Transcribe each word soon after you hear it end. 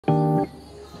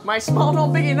My smile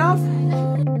not big enough?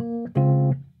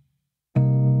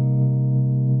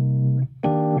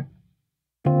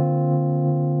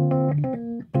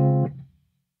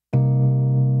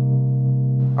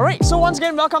 Alright, so once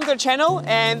again, welcome to the channel,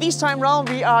 and this time round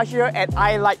we are here at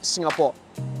iLight Singapore.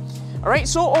 Alright,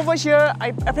 so over here,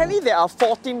 apparently there are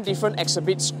 14 different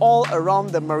exhibits all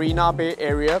around the Marina Bay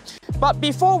Area. But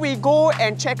before we go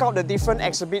and check out the different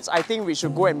exhibits, I think we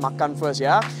should go and makan first,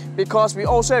 yeah? Because we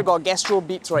also have got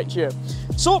GastroBeats right here.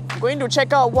 So, going to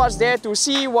check out what's there to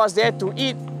see, what's there to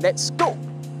eat. Let's go!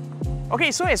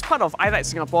 Okay, so as part of iLight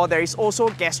Singapore, there is also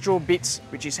GastroBeats,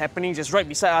 which is happening just right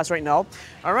beside us right now.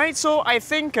 Alright, so I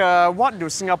think what do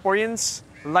Singaporeans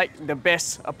like the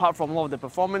best apart from all of the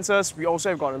performances? We also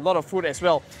have got a lot of food as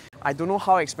well. I don't know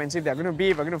how expensive they're going to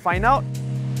be, we're going to find out.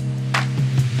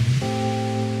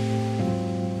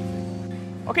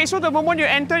 Okay, so the moment you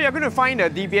enter, you're going to find a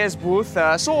DBS booth.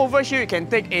 So over here, you can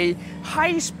take a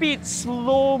high-speed,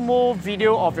 slow-mo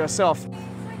video of yourself.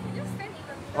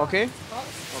 Okay.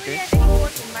 Okay.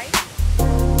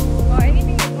 Or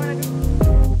anything you want to do.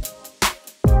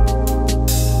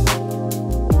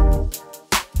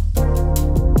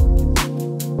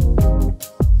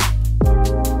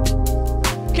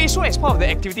 Okay, so as part of the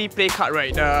activity play card,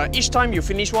 right, each time you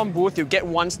finish one booth, you get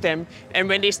one stamp. And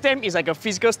when they stamp, it's like a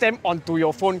physical stamp onto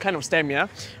your phone kind of stamp, yeah?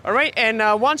 Alright, and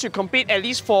once you complete at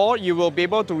least 4, you will be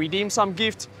able to redeem some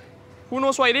gift. Who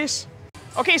knows what it is?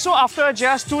 Okay, so after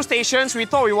just 2 stations, we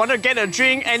thought we wanted to get a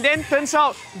drink, and then turns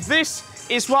out this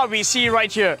is what we see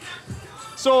right here.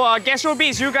 So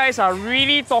GastroBeats, you guys are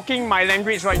really talking my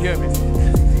language right here, man.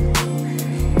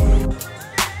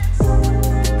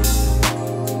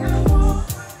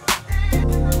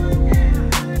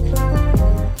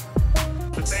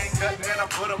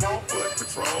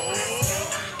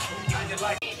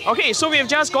 Okay, so we've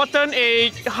just gotten a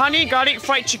honey garlic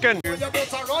fried chicken.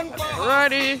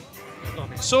 Ready?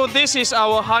 So this is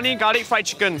our honey garlic fried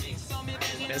chicken.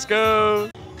 Let's go.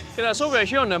 Okay, so we're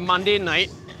here on a Monday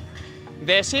night.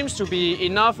 There seems to be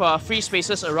enough free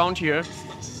spaces around here.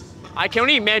 I can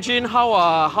only imagine how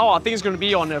are things going to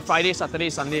be on a Friday, Saturday,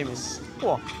 Sunday, man.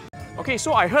 Whoa. Okay,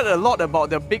 so I heard a lot about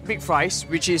the big fries,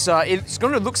 which is it's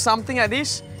going to look something like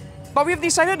this. But we've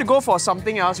decided to go for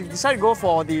something else. We've decided to go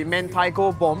for the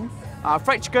mentaiko bomb,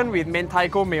 fried chicken with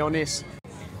mentaiko mayonnaise.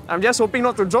 I'm just hoping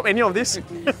not to drop any of this.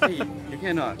 You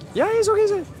cannot. Yeah, it's okay,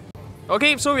 sir.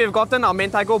 Okay, so we've gotten our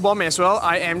mentaiko bomb as well.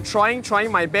 I am trying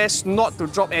my best not to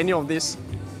drop any of this.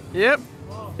 Yep,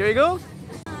 here we go.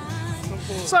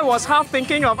 So I was half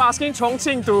thinking of asking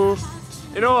Chongqing to,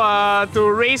 to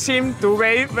raise him to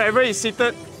wherever he's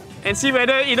seated and see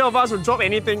whether either of us would drop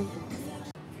anything.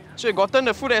 So we've gotten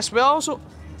the food as well. So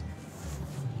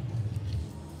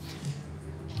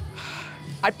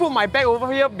I put my bag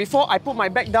over here. Before I put my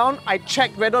bag down, I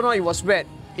checked whether or not it was wet.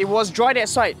 It was dry that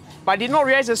side, but I did not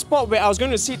realize the spot where I was going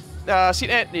to sit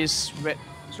at is wet.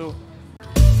 So,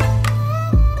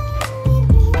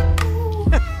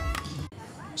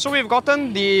 so we've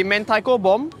gotten the mentaiko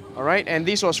bomb, all right, and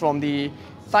this was from the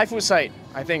Thai food side,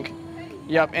 I think.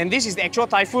 Yep, and this is the actual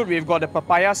Thai food. We've got the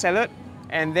papaya salad,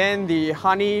 and then the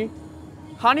honey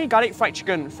garlic fried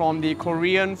chicken from the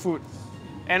Korean food,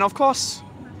 and of course,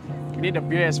 we need a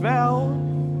beer as well.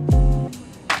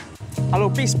 Hello,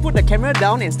 please put the camera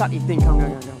down and start eating.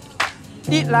 Come.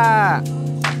 Eat lah!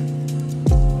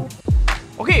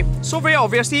 Okay, so very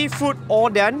obviously, food all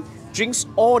done, drinks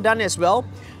all done as well.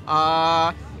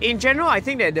 In general, I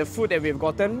think that the food that we've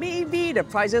gotten, maybe the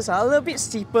prices are a little bit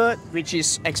steeper, which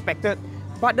is expected.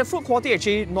 But the food quality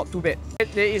actually not too bad.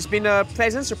 It's been a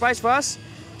pleasant surprise for us.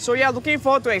 So yeah, looking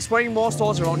forward to exploring more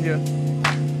stores around here.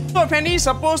 So apparently you're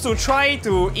supposed to try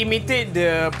to imitate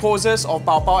the poses of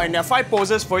Pao Pao, and there are 5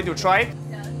 poses for you to try.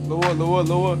 Lower, lower,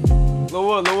 lower,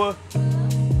 lower, lower.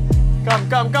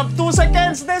 Come, 2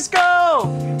 seconds, let's go!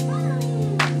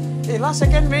 Hey, last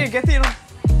second, man, you get it,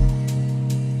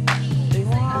 Hey,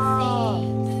 wow.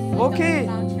 Okay,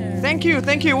 thank you.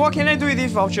 What can I do with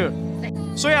this voucher?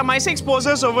 So yeah, my 6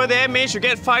 poses over there managed to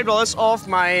get $5 off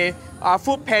my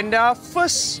Foodpanda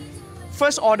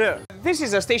first order. This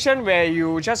is a station where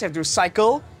you just have to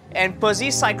cycle and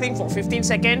persist cycling for 15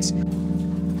 seconds.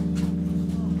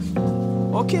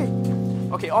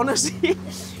 Okay, honestly,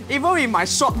 even with my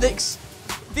short legs,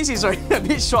 this is already a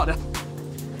bit short.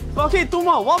 Okay, 2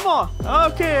 more, 1 more.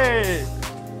 Okay.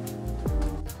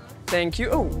 Thank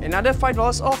you. Oh, another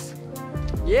 $5 off.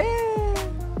 Yeah.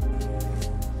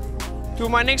 To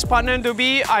my next partner to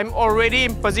be, I'm already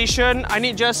in position. I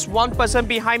need just 1 person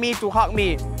behind me to hug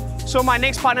me. So my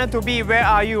next partner to be, where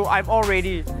are you? I'm all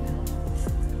ready.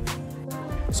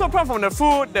 So apart from the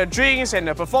food, the drinks and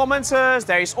the performances,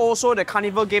 there is also the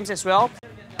Carnival games as well.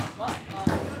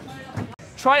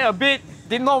 Try a bit,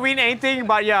 did not win anything,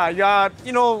 but yeah,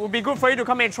 it would be good for you to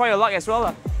come and try your luck as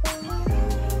well.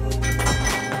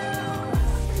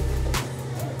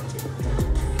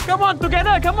 Come on,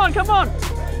 together, come on.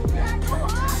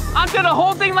 Until the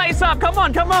whole thing lights up, come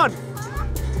on.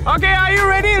 Okay, are you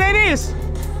ready, ladies?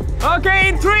 Okay,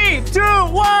 in 3, 2,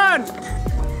 1.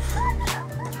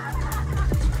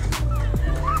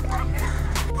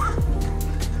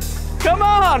 Come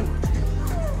on!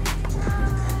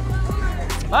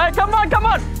 Alright, come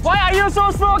on! Why are you so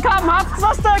slow? Come,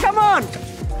 faster, come on!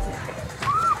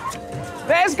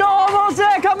 Let's go, almost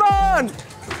there, come on!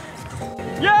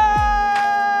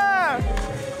 Yeah!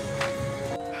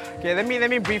 Okay, let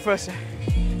me breathe first.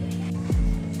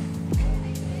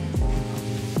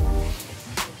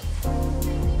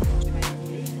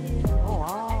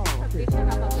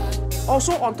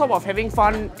 Also, on top of having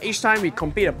fun, each time we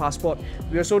complete a passport,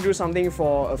 we also do something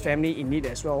for a family in need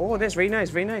as well. Oh, that's very nice,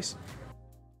 very nice.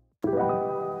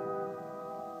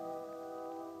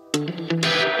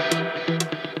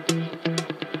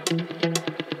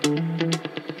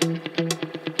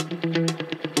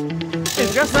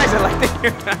 It's just nice, I like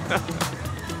it.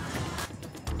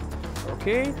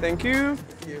 Okay, thank you.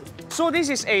 So this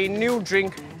is a new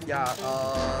drink. Yeah,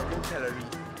 no calorie.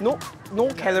 No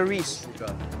calories.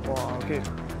 Sugar. Wow, okay.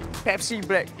 Pepsi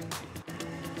Black.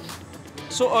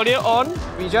 So earlier on,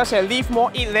 we just had leave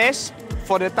more, eat less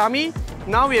for the tummy.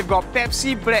 Now we've got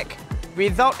Pepsi Black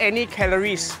without any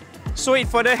calories. So it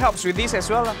further helps with this as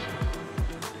well.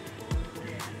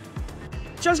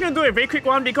 Just gonna do a very quick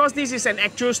one because this is an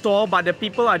actual store, but the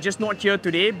people are just not here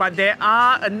today. But there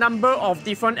are a number of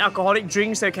different alcoholic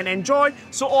drinks that you can enjoy.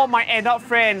 So all my adult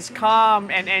friends, come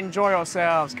and enjoy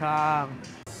yourselves, come.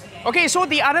 Okay, so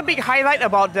the other big highlight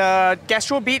about the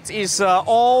GastroBeats is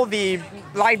all the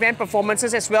live band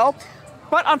performances as well.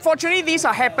 But unfortunately, these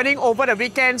are happening over the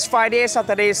weekends, Fridays,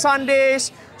 Saturdays,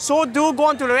 Sundays. So do go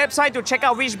onto the website to check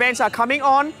out which bands are coming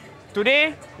on.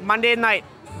 Today, Monday night,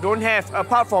 don't have,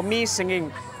 apart from me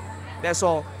singing. That's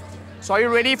all. So are you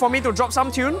ready for me to drop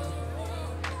some tune?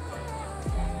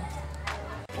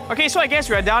 Okay, so I guess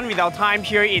we're done with our time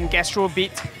here in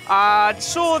GastroBeat.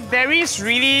 So there is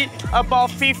really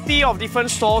about 50 of different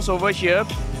stalls over here.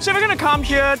 So if you're gonna come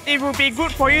here, it would be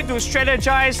good for you to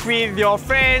strategize with your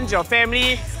friends, your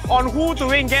family, on who to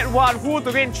go and get what, who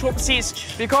to go and chope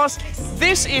seats. Because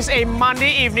this is a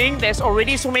Monday evening, there's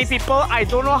already so many people. I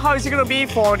don't know how it's gonna be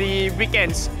for the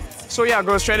weekends. So yeah,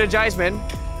 go strategize, man.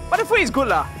 But the food is good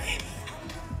lah.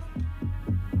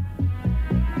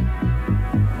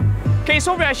 Okay,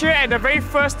 so we are here at the very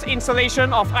first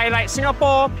installation of iLight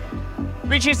Singapore,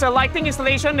 which is a lighting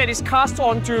installation that is cast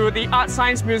onto the Art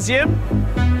Science Museum.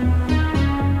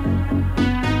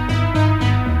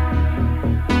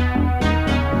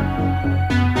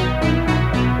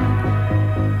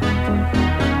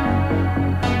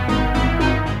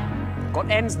 Got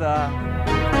ends there.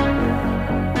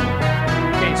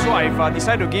 Okay, so I've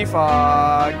decided to give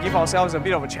ourselves a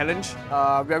bit of a challenge. We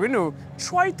are going to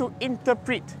try to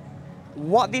interpret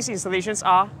what these installations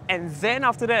are, and then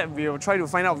after that we'll try to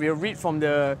find out, we'll read from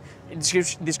the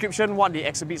description what the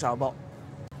exhibits are about.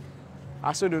 I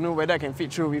also don't know whether I can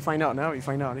fit through. We find out now,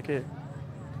 okay.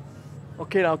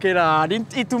 Okay lah,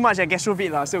 didn't eat too much at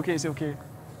GastroBeat lah, it's okay.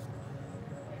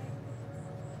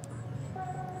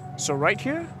 So right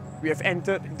here, we have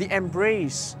entered the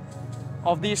embrace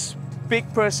of this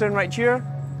big person right here,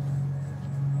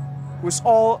 who's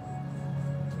all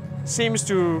seems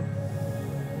to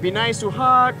be nice to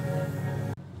hug.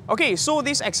 Okay, so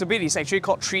this exhibit is actually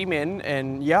called Tree Men,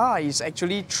 and yeah, it's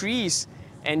actually trees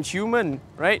and human,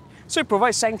 right? So it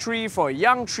provides sanctuary for a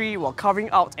young tree while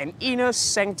carving out an inner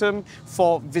sanctum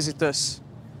for visitors.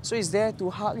 So it's there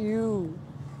to hug you.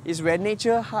 It's where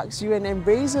nature hugs you and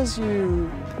embraces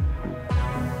you.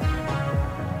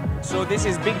 So this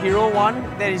is Big Hero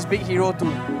 1, that is Big Hero 2.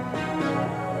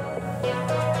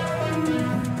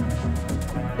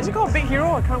 Is it called Big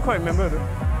Hero? I can't quite remember though.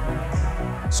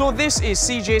 So this is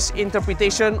CJ's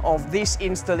interpretation of this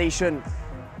installation.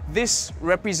 This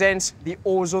represents the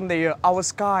ozone layer, our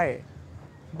sky.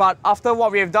 But after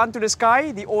what we have done to the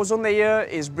sky, the ozone layer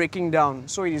is breaking down,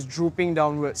 so it is drooping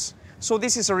downwards. So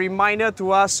this is a reminder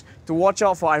to us to watch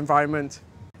out for our environment.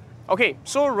 Okay,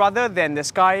 so rather than the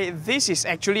sky, this is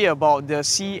actually about the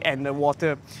sea and the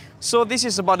water. So this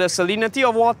is about the salinity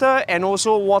of water and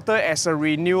also water as a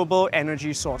renewable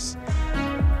energy source.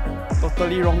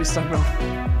 Totally wrong this time around.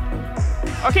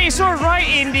 Okay, so right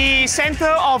in the center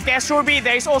of GastroBeat,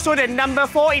 there is also the number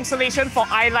 4 installation for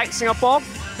iLight Singapore.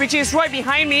 which is right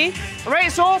behind me.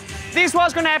 Alright, so this is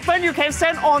what's going to happen. You can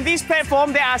stand on this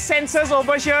platform. There are sensors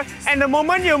over here, and the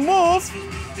moment you move,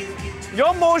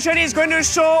 your motion is going to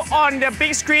show on the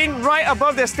big screen right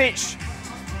above the stage.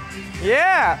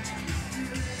 Yeah.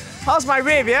 How's my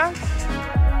wave, yeah?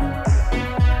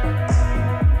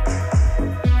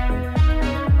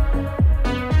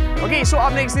 Okay, so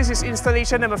up next, this is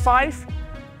installation number 5.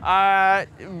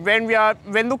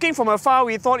 When looking from afar,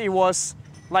 we thought it was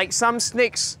like some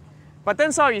snakes, but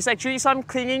turns out it's actually some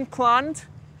clinging plant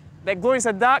that glows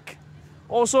in the dark,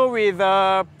 also with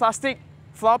plastic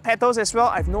flower petals as well.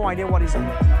 I have no idea what is it.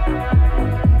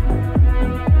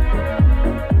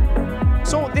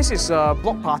 So this is a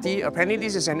block party. Apparently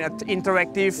this is an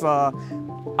interactive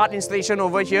art installation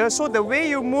over here. So the way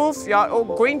you move, you are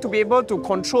going to be able to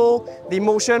control the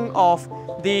motion of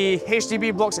the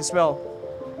HDB blocks as well.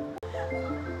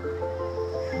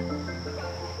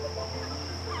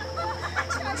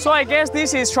 So I guess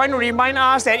this is trying to remind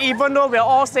us that even though we're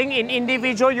all staying in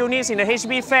individual units in the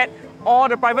HDB flat or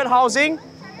the private housing,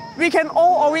 we can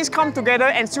all always come together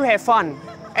and still have fun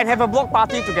and have a block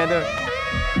party together.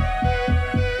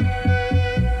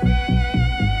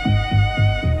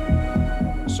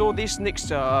 So this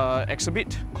next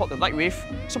exhibit called the Light Wave.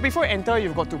 So before you enter,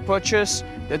 you've got to purchase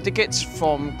the tickets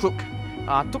from Klook.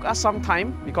 Took us some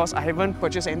time because I haven't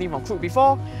purchased anything from Klook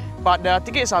before, but the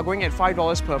tickets are going at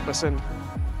 $5 per person.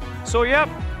 So yep,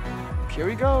 here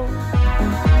we go.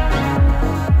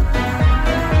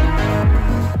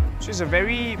 So it's a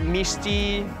very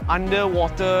misty,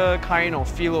 underwater kind of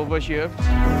feel over here.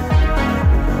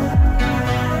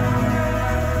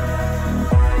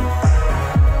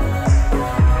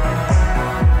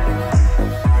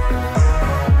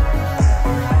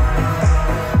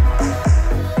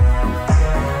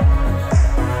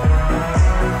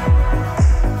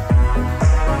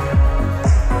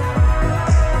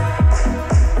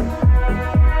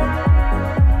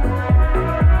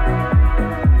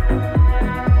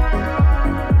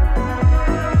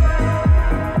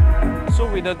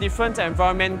 The different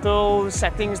environmental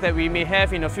settings that we may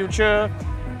have in the future.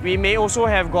 We may also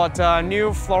have got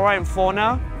new flora and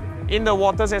fauna in the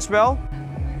waters as well.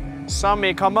 Some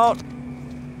may come out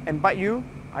and bite you,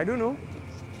 I don't know.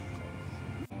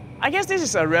 I guess this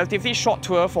is a relatively short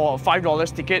tour for a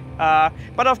 $5 ticket,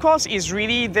 but of course it's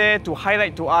really there to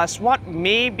highlight to us what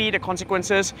may be the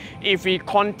consequences if we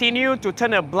continue to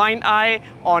turn a blind eye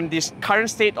on this current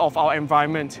state of our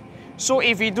environment. So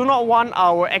if we do not want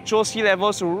our actual sea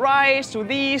levels to rise to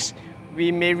these,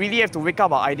 we may really have to wake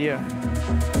up our idea.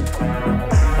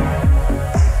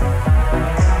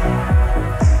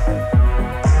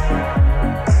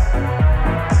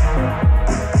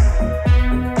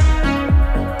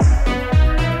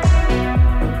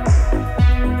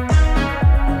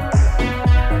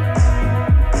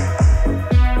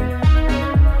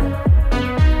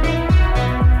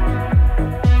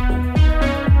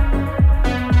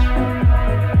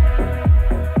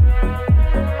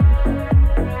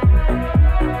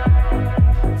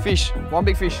 Fish, one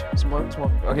big fish,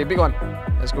 small. Okay, big one.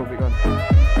 Let's go, big one.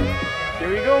 Here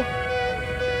we go.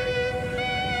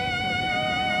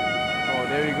 Oh,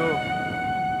 there we go.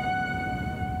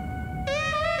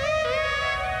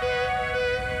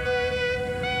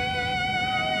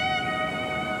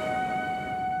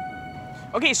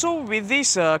 Okay, so with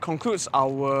this concludes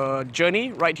our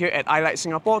journey right here at iLight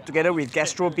Singapore together with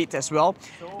GastroBeats as well.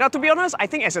 Now, to be honest, I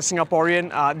think as a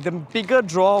Singaporean, the bigger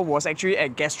draw was actually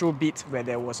at GastroBeats, where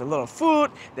there was a lot of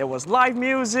food, there was live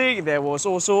music, there was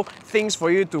also things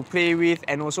for you to play with,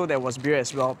 and also there was beer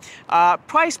as well.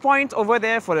 Price point over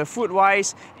there for the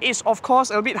food-wise is of course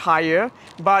a bit higher,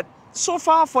 but so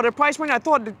far for the price point, I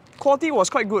thought the quality was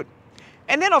quite good.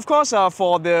 And then of course,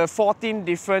 for the 14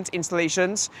 different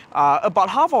installations, about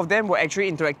half of them were actually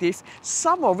interactive,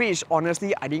 some of which,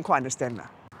 honestly, I didn't quite understand.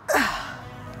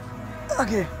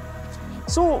 Okay,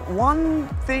 so one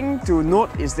thing to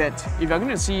note is that if you're going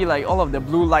to see like all of the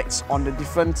blue lights on the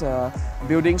different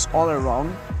buildings all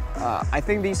around, I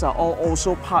think these are all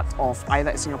also part of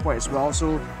iLight Singapore as well,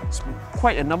 so it's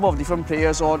quite a number of different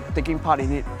players all taking part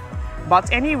in it.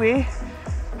 But anyway,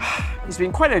 it's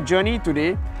been quite a journey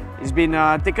today. It's been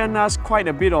taken us quite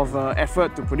a bit of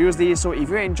effort to produce this, so if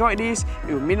you enjoyed this,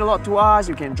 it would mean a lot to us.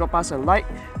 You can drop us a like,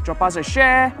 drop us a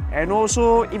share, and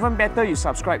also, even better, you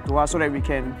subscribe to us so that we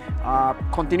can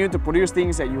continue to produce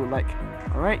things that you like.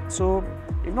 Alright, so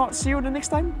if not, see you the next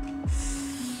time.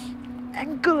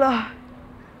 Angular!